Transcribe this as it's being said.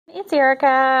it's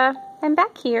Erica. I'm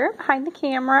back here behind the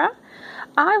camera.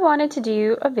 I wanted to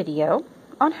do a video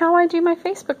on how I do my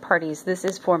Facebook parties. This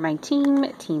is for my team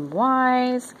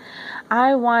Wise.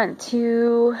 I want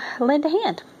to lend a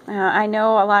hand. I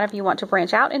know a lot of you want to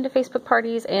branch out into Facebook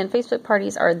parties, and Facebook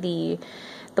parties are the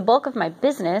bulk of my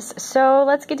business. So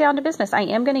let's get down to business. I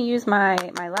am going to use my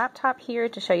laptop here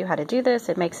to show you how to do this.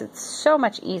 It makes it so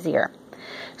much easier.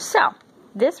 So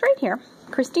this right here,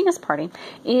 Christina's party,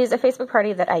 is a Facebook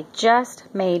party that I just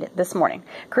made this morning.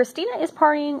 Christina is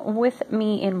partying with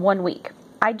me in 1 week.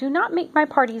 I do not make my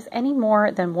parties any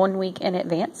more than 1 week in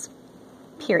advance,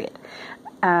 period.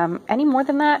 Any more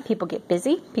than that, people get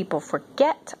busy, people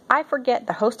forget, I forget,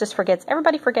 the hostess forgets,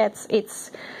 everybody forgets.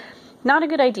 It's not a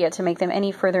good idea to make them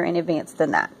any further in advance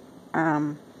than that.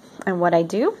 And what I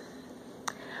do,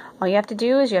 all you have to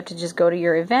do is you have to just go to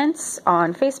your events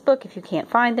on Facebook. If you can't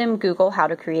find them, Google how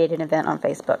to create an event on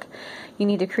Facebook. You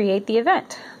need to create the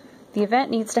event. The event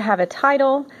needs to have a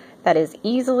title that is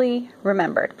easily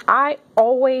remembered. I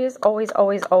always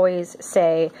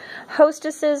say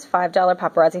Hostess's $5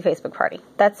 Paparazzi Facebook Party.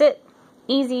 That's it.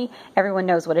 Easy. Everyone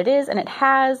knows what it is, and it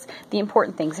has the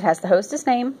important things. It has the hostess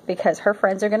name because her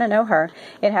friends are going to know her.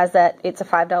 It has that it's a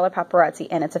 $5 paparazzi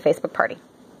and it's a Facebook party.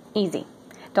 Easy.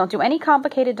 Don't do any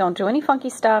complicated, don't do any funky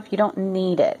stuff. You don't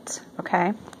need it,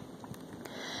 okay?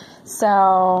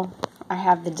 So I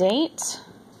have the date.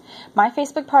 My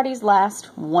Facebook parties last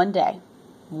one day,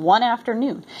 one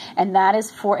afternoon, and that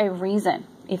is for a reason.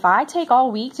 If I take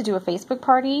all week to do a Facebook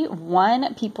party,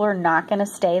 one, people are not going to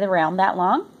stay around that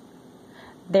long.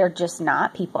 They're just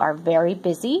not. People are very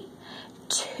busy.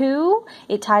 Two,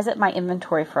 it ties up my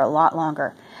inventory for a lot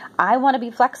longer. I want to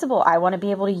be flexible. I want to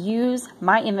be able to use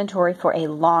my inventory for a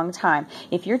long time.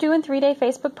 If you're doing 3-day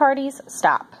Facebook parties,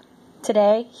 stop.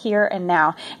 Today, here, and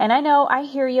now. And I know, I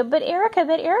hear you, but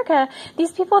Erica,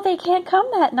 these people, they can't come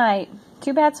that night.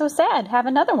 Too bad, so sad. Have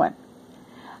another one.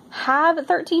 Have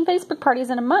 13 Facebook parties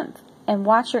in a month and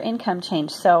watch your income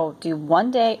change. So do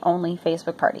 1 day only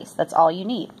Facebook parties. That's all you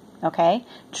need. Okay?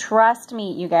 Trust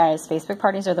me, you guys, Facebook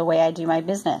parties are the way I do my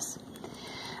business.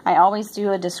 I always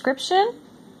do a description.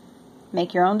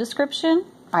 Make your own description.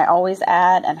 I always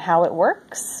add and how it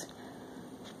works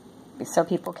so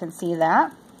people can see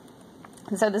that.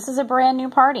 And so this is a brand new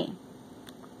party.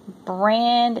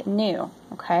 Brand new,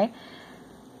 okay?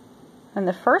 And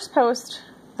the first post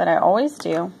that I always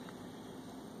do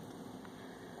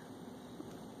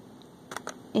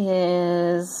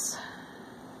is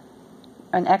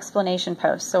an explanation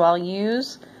post. So I'll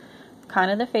use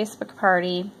kind of the Facebook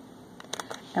party,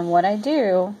 and what I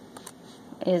do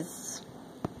is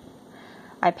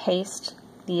I paste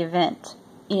the event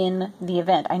in the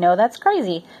event. I know that's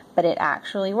crazy, but it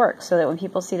actually works so that when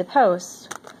people see the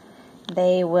post,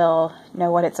 they will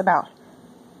know what it's about.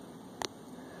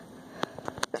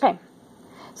 Okay,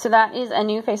 so that is a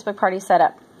new Facebook party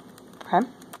setup. Okay,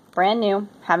 brand new.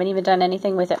 Haven't even done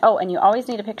anything with it. Oh, and you always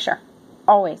need a picture.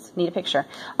 Always need a picture.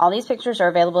 All these pictures are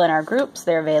available in our groups.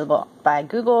 They're available by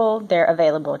Google. They're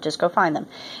available. Just go find them.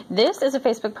 This is a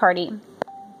Facebook party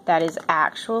that is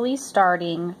actually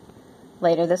starting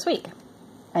later this week.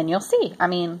 And you'll see. I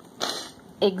mean,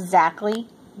 exactly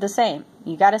the same.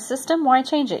 You got a system, why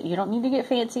change it? You don't need to get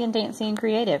fancy and dancy and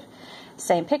creative.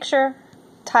 Same picture.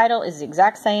 Title is the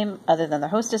exact same other than the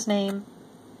hostess name.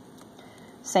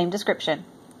 Same description.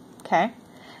 Okay?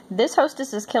 This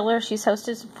hostess is killer. She's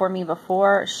hosted for me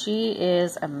before. She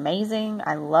is amazing.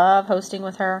 I love hosting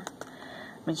with her. I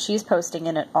mean, she's posting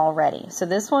in it already. So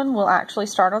this one will actually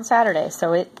start on Saturday.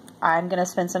 So I'm going to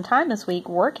spend some time this week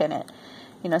working it.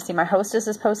 You know, see, my hostess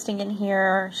is posting in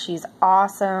here. She's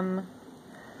awesome.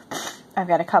 I've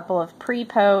got a couple of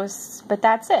pre-posts, but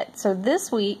that's it. So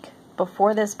this week,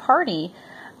 before this party,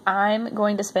 I'm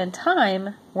going to spend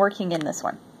time working in this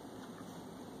one.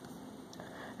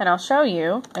 And I'll show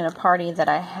you in a party that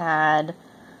I had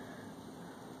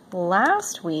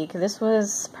last week. This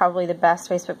was probably the best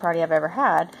Facebook party I've ever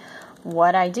had.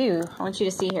 What I do, I want you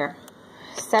to see here,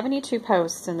 72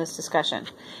 posts in this discussion,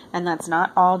 and that's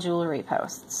not all jewelry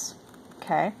posts.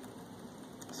 Okay,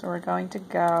 so we're going to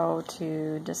go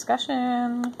to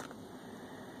discussion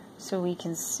so we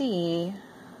can see,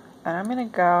 and I'm going to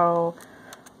go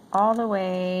all the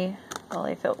way, well,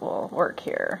 if it will work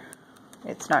here.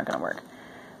 It's not going to work.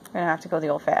 I'm going to have to go the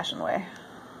old-fashioned way.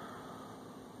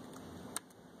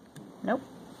 Nope.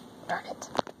 Darn it.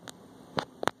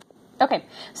 Okay,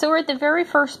 so we're at the very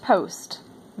first post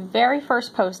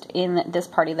in this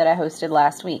party that I hosted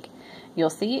last week. You'll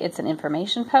see it's an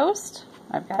information post.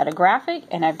 I've got a graphic,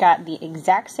 and I've got the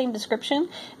exact same description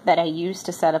that I used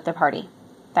to set up the party.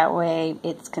 That way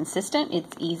it's consistent,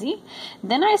 it's easy.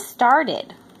 Then I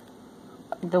started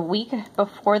the week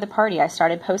before the party, I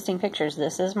started posting pictures.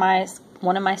 This is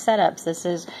one of my setups. This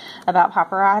is about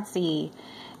paparazzi.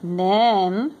 And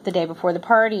then the day before the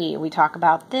party, we talk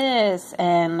about this,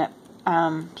 and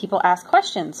people ask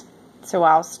questions. So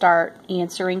I'll start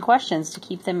answering questions to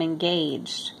keep them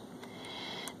engaged.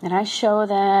 Then I show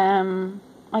them,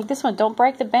 like this one, don't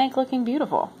break the bank looking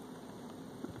beautiful.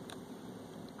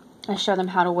 I show them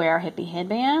how to wear hippie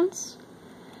headbands.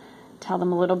 Tell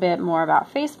them a little bit more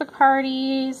about Facebook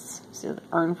parties, so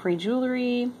earn free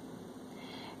jewelry.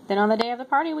 Then on the day of the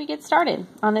party, we get started.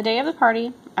 On the day of the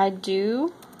party, I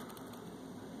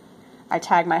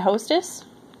tag my hostess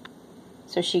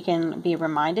so she can be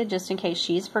reminded just in case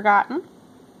she's forgotten.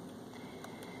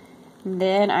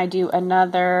 Then I do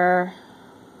another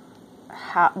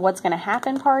what's going to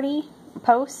happen party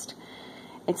post.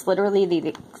 It's literally the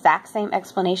exact same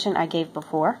explanation I gave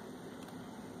before.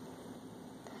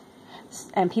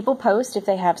 And people post if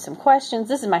they have some questions.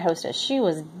 This is my hostess. She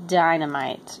was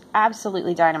dynamite.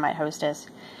 Absolutely dynamite hostess.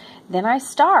 Then I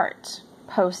start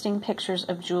posting pictures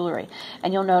of jewelry.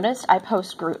 And you'll notice I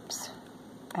post groups.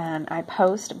 And I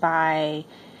post by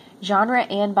genre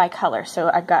and by color. So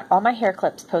I've got all my hair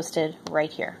clips posted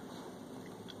right here.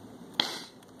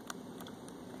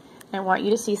 I want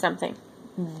you to see something.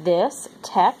 This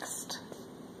text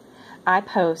I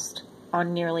post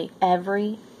on nearly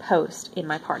every post in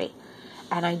my party.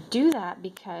 And I do that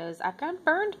because I've gotten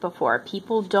burned before.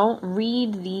 People don't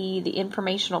read the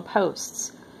informational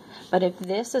posts. But if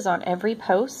this is on every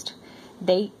post,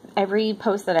 every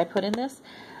post that I put in this,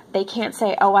 they can't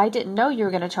say, oh, I didn't know you were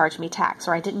going to charge me tax,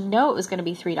 or I didn't know it was going to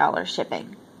be $3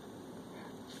 shipping.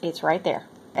 It's right there.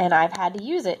 And I've had to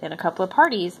use it in a couple of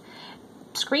parties,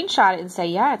 screenshot it and say,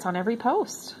 yeah, it's on every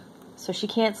post. So she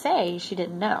can't say she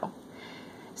didn't know.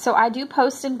 So I do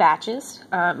post in batches.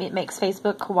 It makes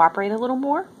Facebook cooperate a little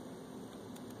more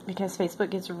because Facebook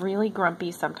gets really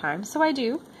grumpy sometimes. So I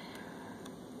do.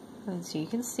 And so you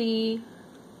can see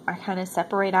I kind of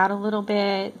separate out a little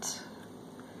bit.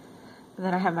 And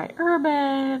then I have my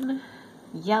urban,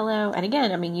 yellow. And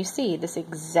again, I mean, you see this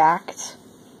exact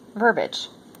verbiage.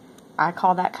 I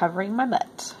call that covering my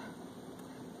butt.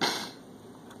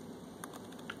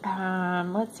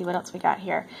 Let's see what else we got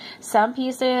here. Some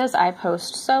pieces I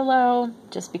post solo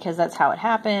just because that's how it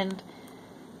happened.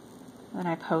 And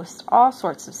I post all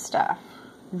sorts of stuff.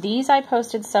 These I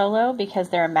posted solo because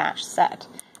they're a match set.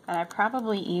 And I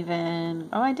probably even,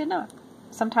 oh, I did not.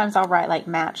 Sometimes I'll write like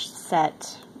match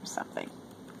set or something.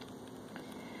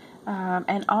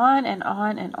 And on and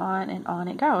on and on and on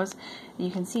it goes.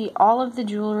 You can see all of the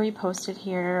jewelry posted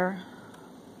here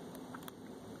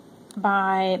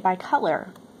by color.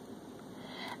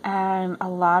 And a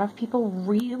lot of people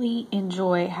really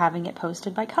enjoy having it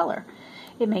posted by color.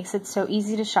 It makes it so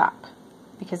easy to shop.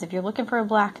 Because if you're looking for a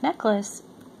black necklace,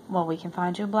 well, we can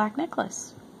find you a black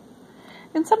necklace.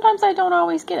 And sometimes I don't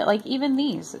always get it. Like even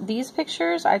these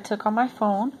pictures I took on my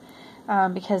phone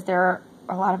because a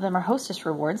lot of them are hostess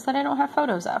rewards that I don't have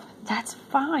photos of. That's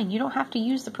fine. You don't have to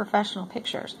use the professional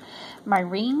pictures. My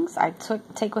rings I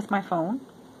take with my phone.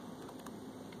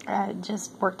 It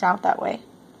just worked out that way.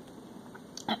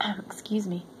 Excuse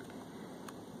me.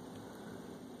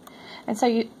 And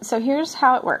so here's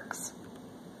how it works.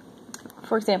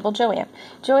 For example, Joanne.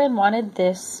 Joanne wanted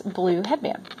this blue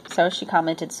headband. So she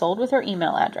commented, sold with her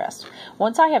email address.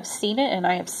 Once I have seen it and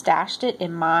I have stashed it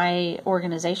in my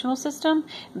organizational system,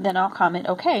 then I'll comment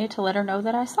okay to let her know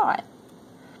that I saw it.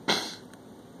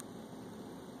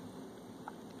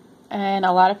 And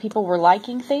a lot of people were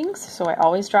liking things, so I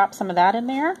always drop some of that in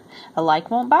there. A like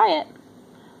won't buy it.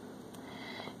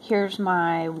 Here's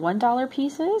my $1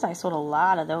 pieces. I sold a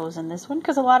lot of those in this one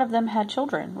because a lot of them had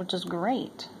children, which is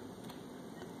great.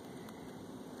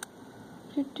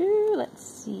 Let's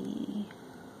see.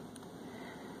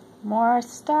 More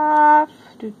stuff.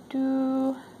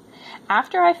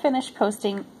 After I finish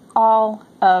posting all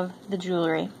of the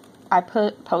jewelry, I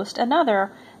post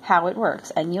another how it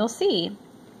works. And you'll see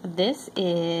this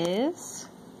is,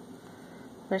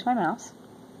 where's my mouse?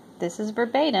 This is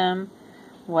verbatim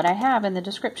what I have in the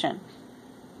description.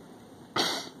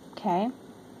 Okay.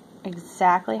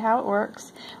 Exactly how it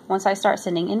works. Once I start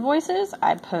sending invoices,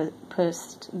 I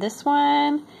post this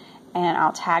one and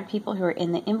I'll tag people who are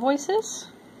in the invoices.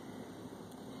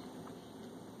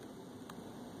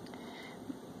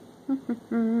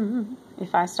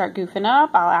 If I start goofing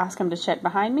up, I'll ask them to check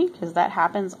behind me because that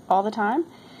happens all the time.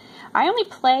 I only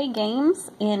play games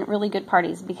in really good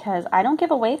parties because I don't give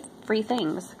away free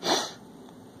things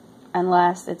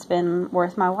unless it's been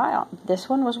worth my while. This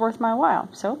one was worth my while,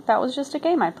 so that was just a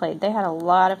game I played. They had a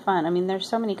lot of fun. I mean, there's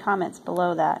so many comments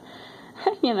below that.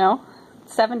 You know,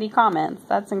 70 comments.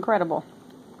 That's incredible.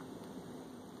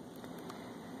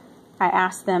 I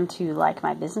asked them to like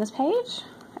my business page,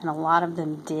 and a lot of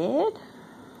them did.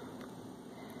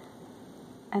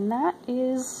 And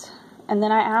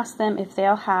then I asked them if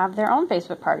they'll have their own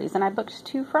Facebook parties, and I booked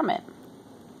 2 from it.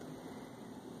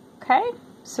 Okay,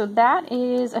 so that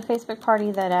is a Facebook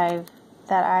party that I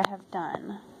have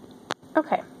done.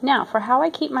 Okay, now for how I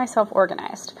keep myself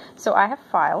organized. So I have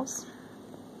files.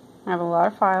 I have a lot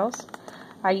of files.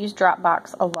 I use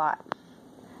Dropbox a lot.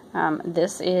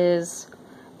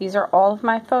 These are all of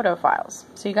my photo files.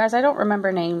 So you guys, I don't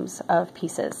remember names of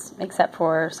pieces, except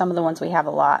for some of the ones we have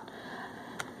a lot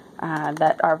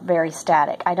that are very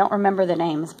static. I don't remember the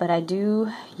names, but I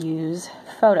do use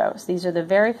photos. These are the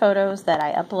very photos that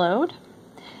I upload,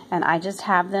 and I just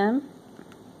have them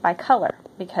by color,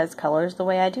 because color is the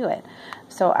way I do it.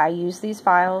 So I use these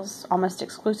files almost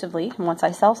exclusively. And once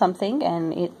I sell something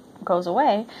and it goes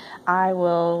away, I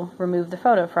will remove the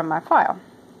photo from my file.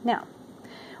 Now,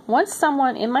 once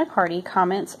someone in my party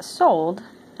comments sold,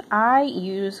 I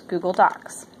use Google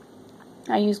Docs.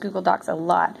 I use Google Docs a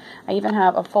lot. I even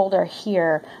have a folder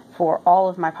here for all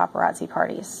of my paparazzi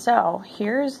parties. So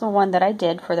here's the one that I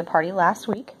did for the party last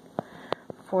week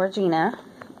for Gina.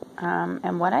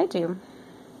 And what I do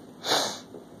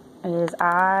is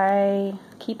I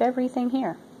keep everything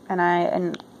here.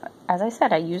 And as I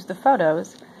said, I use the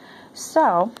photos.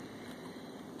 So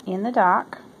in the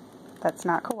doc that's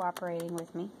not cooperating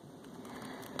with me,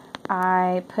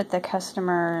 I put the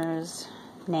customer's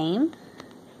name,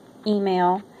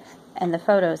 email, and the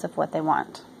photos of what they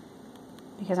want,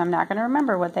 because I'm not going to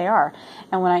remember what they are.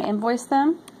 And when I invoice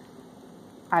them,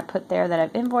 I put there that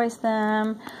I've invoiced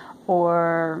them,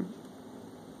 or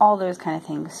all those kind of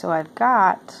things. So I've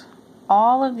got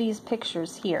all of these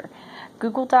pictures here.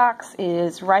 Google Docs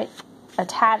is right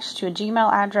attached to a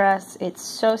Gmail address. It's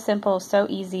so simple, so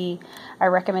easy. I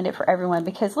recommend it for everyone,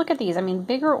 because look at these. I mean,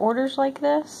 bigger orders like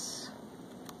this,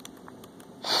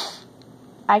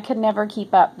 I could never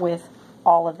keep up with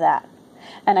all of that.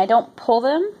 And I don't pull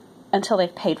them until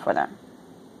they've paid for them.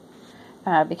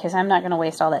 Because I'm not going to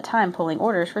waste all that time pulling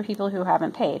orders for people who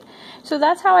haven't paid. So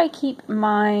that's how I keep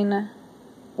mine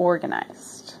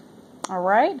organized. All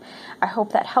right. I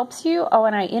hope that helps you. Oh,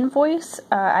 and I invoice.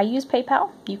 I use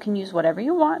PayPal. You can use whatever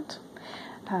you want.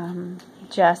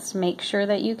 Just make sure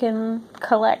that you can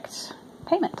collect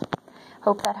payment.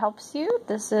 Hope that helps you.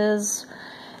 This is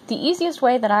the easiest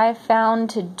way that I've found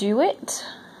to do it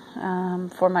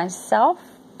for myself.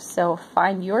 So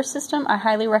find your system. I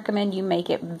highly recommend you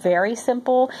make it very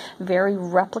simple, very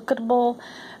replicable,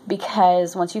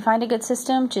 because once you find a good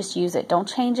system, just use it. Don't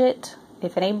change it.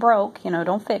 If it ain't broke,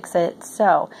 don't fix it.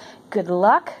 So good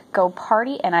luck. Go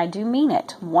party. And I do mean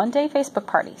it. One-day Facebook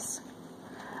parties.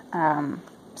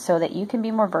 So that you can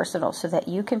be more versatile, so that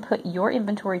you can put your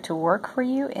inventory to work for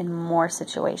you in more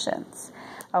situations.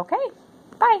 Okay.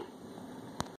 Bye.